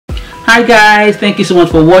Hi guys, thank you so much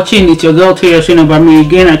for watching. It's your girl Toya showing about me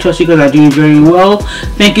again. I trust you guys are doing very well.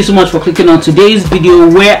 Thank you so much for clicking on today's video,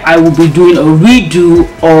 where I will be doing a redo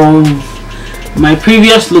of my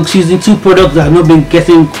previous looks using two products that have not been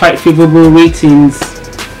getting quite favorable ratings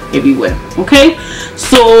everywhere. Okay,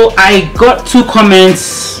 so I got two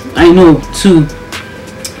comments, I know two,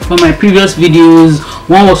 from my previous videos.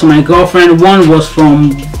 One was from my girlfriend, one was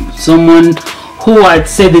from someone who had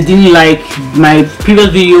said they didn't like my previous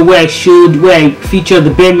video where I featured the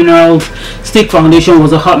Bare Minerals stick foundation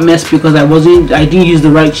was a hot mess because I didn't use the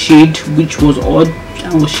right shade, which was odd.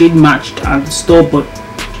 I was shade matched at the store, but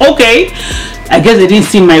okay, I guess they didn't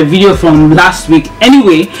see my video from last week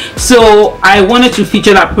anyway. So I wanted to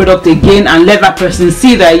feature that product again and let that person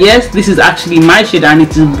see that yes, this is actually my shade and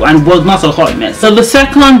it was not a hot mess. So the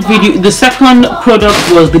second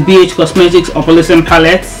product was the bhcosmetics opalescent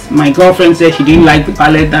palette. My girlfriend said she didn't like the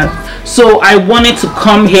palette, so I wanted to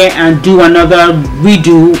come here and do another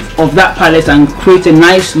redo of that palette and create a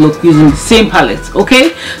nice look using the same palette.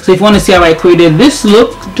 Okay, so if you want to see how I created this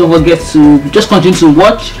look, don't forget to just continue to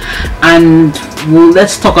watch and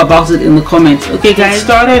let's talk about it in the comments. Okay guys,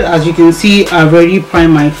 started. As you can see, I've already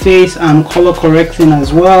primed my face. I'm color correcting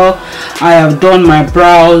as well. I have done my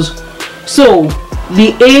brows. So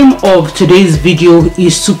the aim of today's video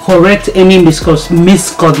is to correct any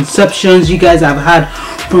misconceptions you guys have had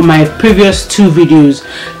from my previous two videos.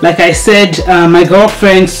 Like I said, my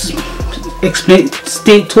girlfriend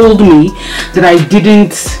told me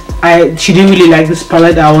that she didn't really like this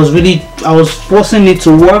palette. I was forcing it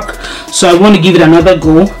to work, so I want to give it another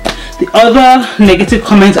go. The other negative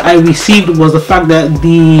comment I received was the fact that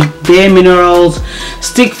the Bare Minerals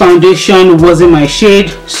stick foundation wasn't my shade.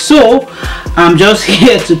 So I'm just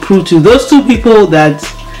here to prove to those two people that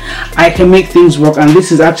I can make things work, and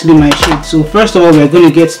this is actually my shade. So first of all, we're going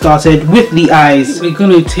to get started with the eyes. We're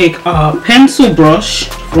going to take our pencil brush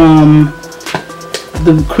from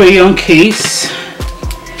the crayon case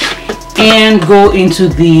and go into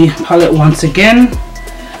the palette once again.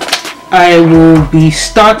 I will be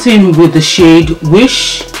starting with the shade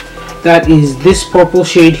Wish, that is this purple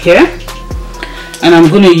shade here, and I'm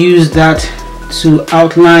going to use that to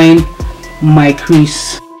outline my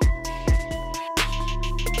crease.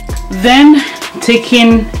 Then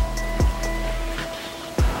taking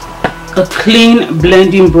a clean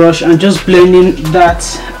blending brush and just blending that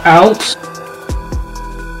out.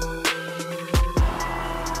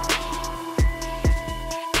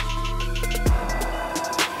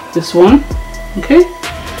 This one, okay,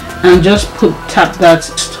 and just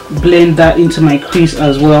blend that into my crease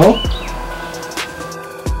as well.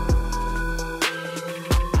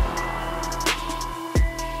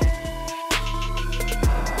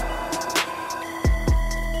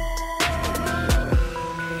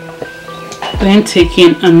 Then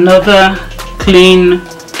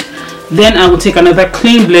I will take another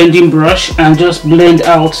clean blending brush and just blend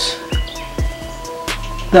out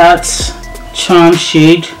that charm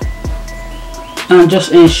shade and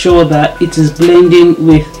just ensure that it is blending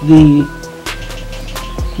with the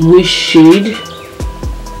Wish shade.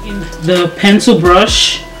 The pencil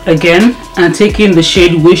brush again and taking the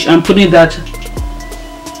shade Wish and putting that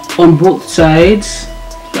on both sides,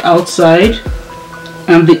 the outside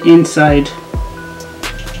and the inside.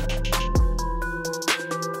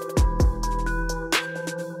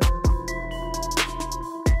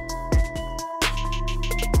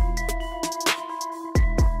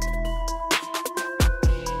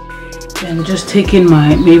 And just taking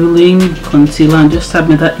my Maybelline concealer and just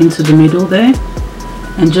tapping that into the middle there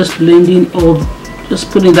and just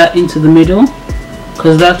putting that into the middle,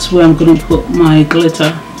 because that's where I'm going to put my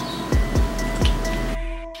glitter.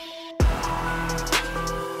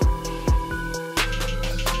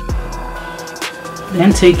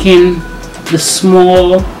 Then taking the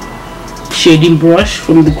small shading brush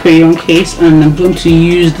from the crayon case, and I'm going to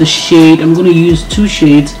use two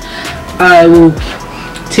shades. I will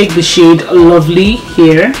take the shade Lovely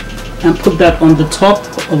here and put that on the top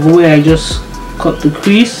of where I just cut the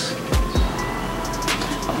crease.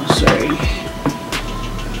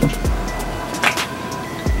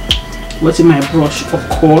 Wetting my brush, of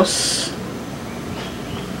course.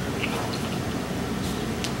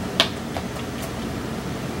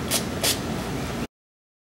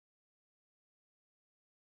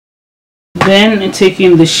 Then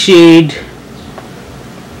taking the shade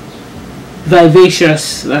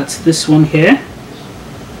Vivacious, that's this one here,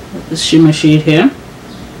 this shimmer shade here,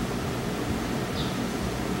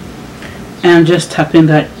 and just tapping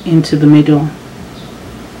that into the middle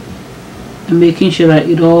and making sure that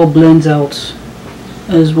it all blends out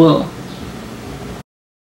as well.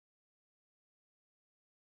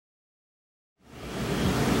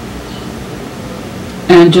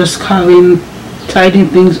 and just tidying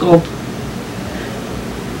things up.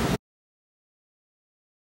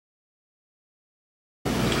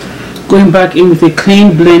 Going back in with a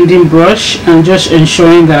clean blending brush and just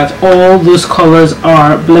ensuring that all those colors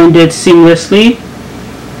are blended seamlessly.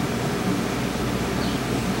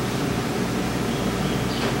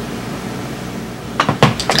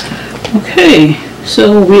 Okay,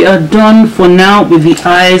 so we are done for now with the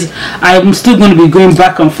eyes. I'm still going to be going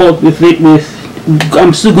back and forth with it.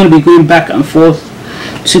 I'm still going to be going back and forth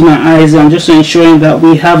to my eyes. I'm just ensuring that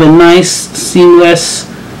we have a nice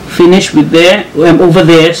seamless finish with over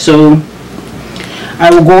there. So I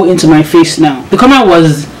will go into my face now. The comment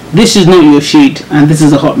was, this is not your shade and this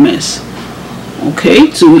is a hot mess.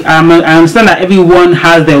 Okay, so I understand that everyone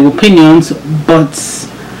has their opinions, but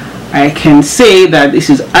I can say that this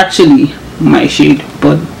is actually my shade,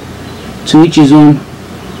 but to each his own.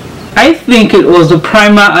 I think it was the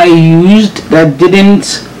primer I used that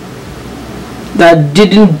didn't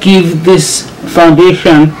give this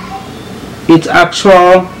foundation its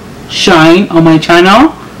actual shine on my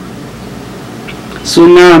channel. So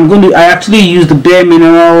now I actually use the Bare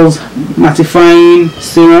Minerals mattifying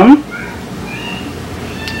serum,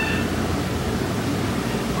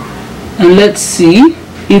 and let's see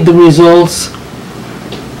if the results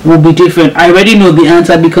will be different. I already know the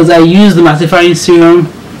answer because I used the mattifying serum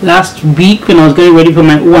last week when I was getting ready for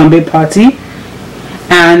my Owambe party,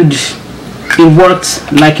 and it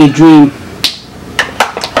worked like a dream.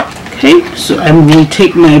 Okay, so I'm going to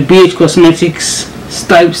take my BH Cosmetics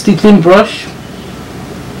stippling brush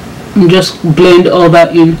and just blend all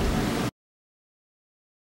that in.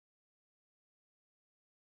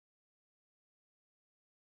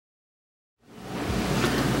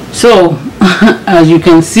 So as you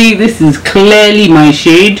can see, this is clearly my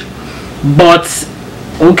shade, but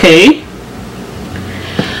okay.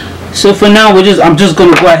 So for now I'm just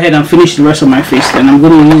going to go ahead and finish the rest of my face. Then I'm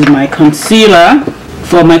going to use my concealer.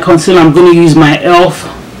 For my concealer, I'm going to use my e.l.f.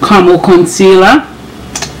 Camo Concealer.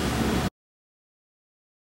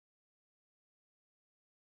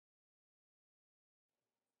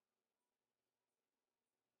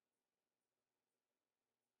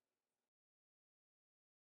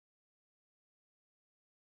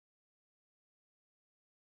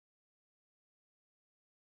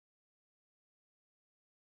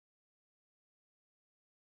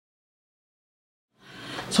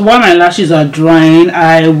 So while my lashes are drying,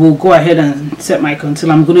 I will go ahead and set my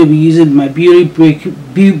concealer. I'm going to be using my Beauty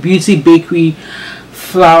Bakery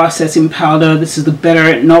Flour Setting Powder. This is the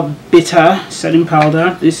Better Not Bitter setting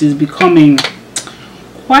powder. This is becoming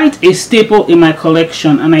quite a staple in my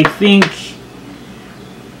collection, and I think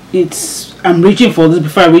I'm reaching for this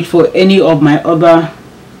before I reach for any of my other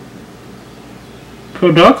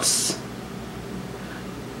products.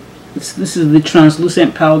 This is the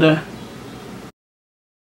translucent powder.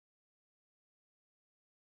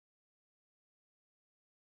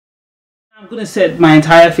 I'm going to set my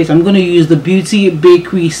entire face. I'm going to use the Beauty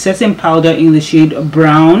Bakery setting powder in the shade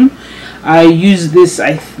Brown. I used this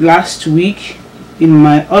last week in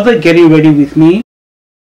my other Getting Ready With Me.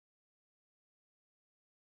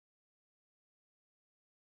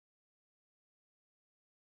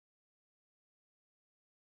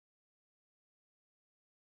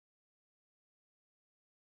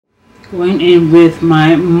 Going in with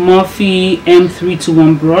my Morphe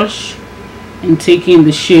M321 brush and taking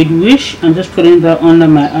the shade Wish and just putting that under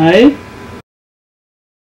my eye.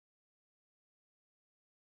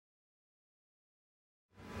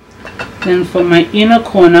 Then for my inner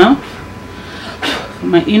corner,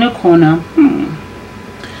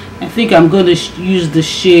 I think I'm going to use the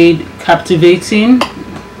shade Captivating.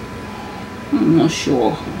 I'm not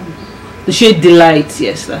sure. The shade Delight.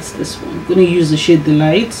 Yes, that's this one. I'm going to use the shade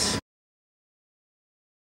Delight.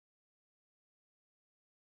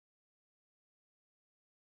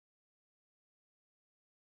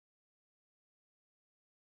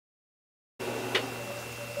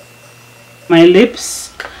 My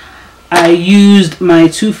lips, I used my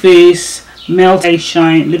Too Faced Melt Eye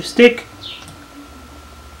Shine lipstick.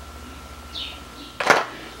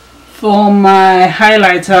 For my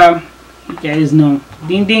highlighter, you guys know,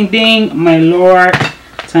 ding ding ding, my Lorac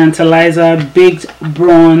Tantalizer Baked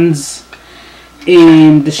Bronze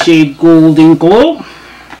in the shade Golden Glow.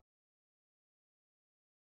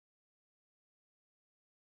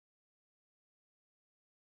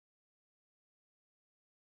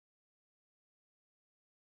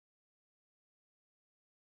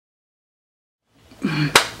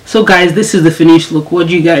 So guys, this is the finished look. What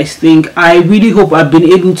do you guys think? I really hope I've been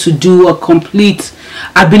able to do a complete,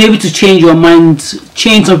 I've been able to change your minds,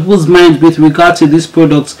 change some people's minds with regard to these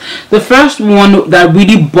products. The first one that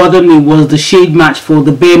really bothered me was the shade match for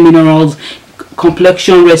the Bare Minerals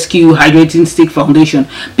Complexion Rescue Hydrating Stick Foundation,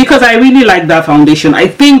 because I really like that foundation. I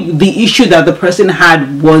think the issue that the person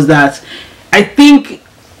had was that, I think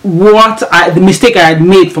the mistake I had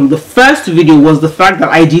made from the first video was the fact that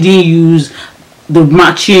I didn't use the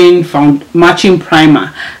matching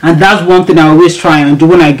primer, and that's one thing I always try and do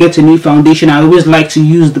when I get a new foundation. I always like to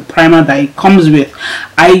use the primer that it comes with.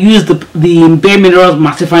 I used the Bare Minerals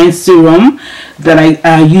mattifying serum that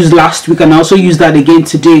I used last week, and I also used that again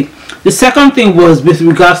today. The second thing was with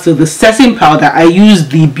regards to the setting powder. I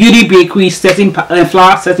used the Beauty Bakery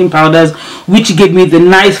flower setting powders, which gave me the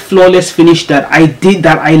nice flawless finish that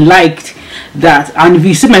I liked. And if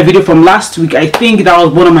you see my video from last week, I think that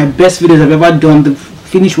was one of my best videos I've ever done. The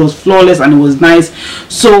finish was flawless and it was nice.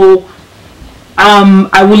 So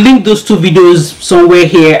I will link those two videos somewhere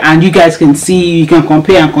here, and you guys can see, you can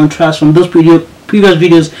compare and contrast from those previous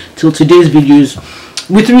videos till today's videos.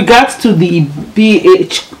 With regards to the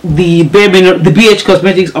BH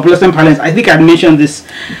Cosmetics Opalescent Palette, I think I mentioned this.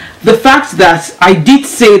 The fact that I did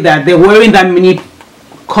say that they're wearing that many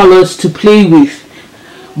colors to play with,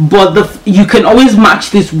 but you can always match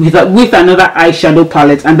this with another eyeshadow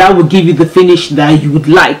palette, and that will give you the finish that you would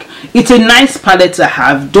like. It's a nice palette to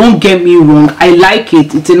have, don't get me wrong, I like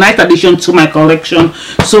it. It's a nice addition to my collection.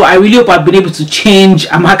 So I really hope I've been able to change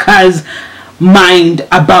Amaka's mind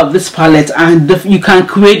about this palette, and you can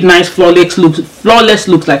create nice flawless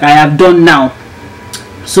looks like I have done now.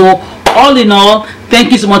 So all in all,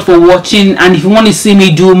 thank you so much for watching, and if you want to see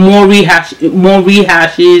me do more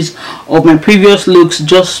rehashes of my previous looks,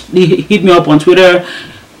 just hit me up on Twitter,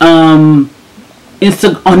 on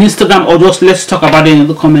Instagram, or just let's talk about it in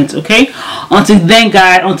the comments. Okay, until then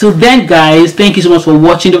guys, thank you so much for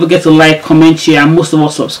watching. Don't forget to like, comment, share, and most of all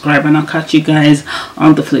subscribe, and I'll catch you guys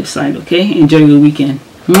on the flip side. Okay, enjoy your weekend.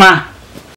 Mwah.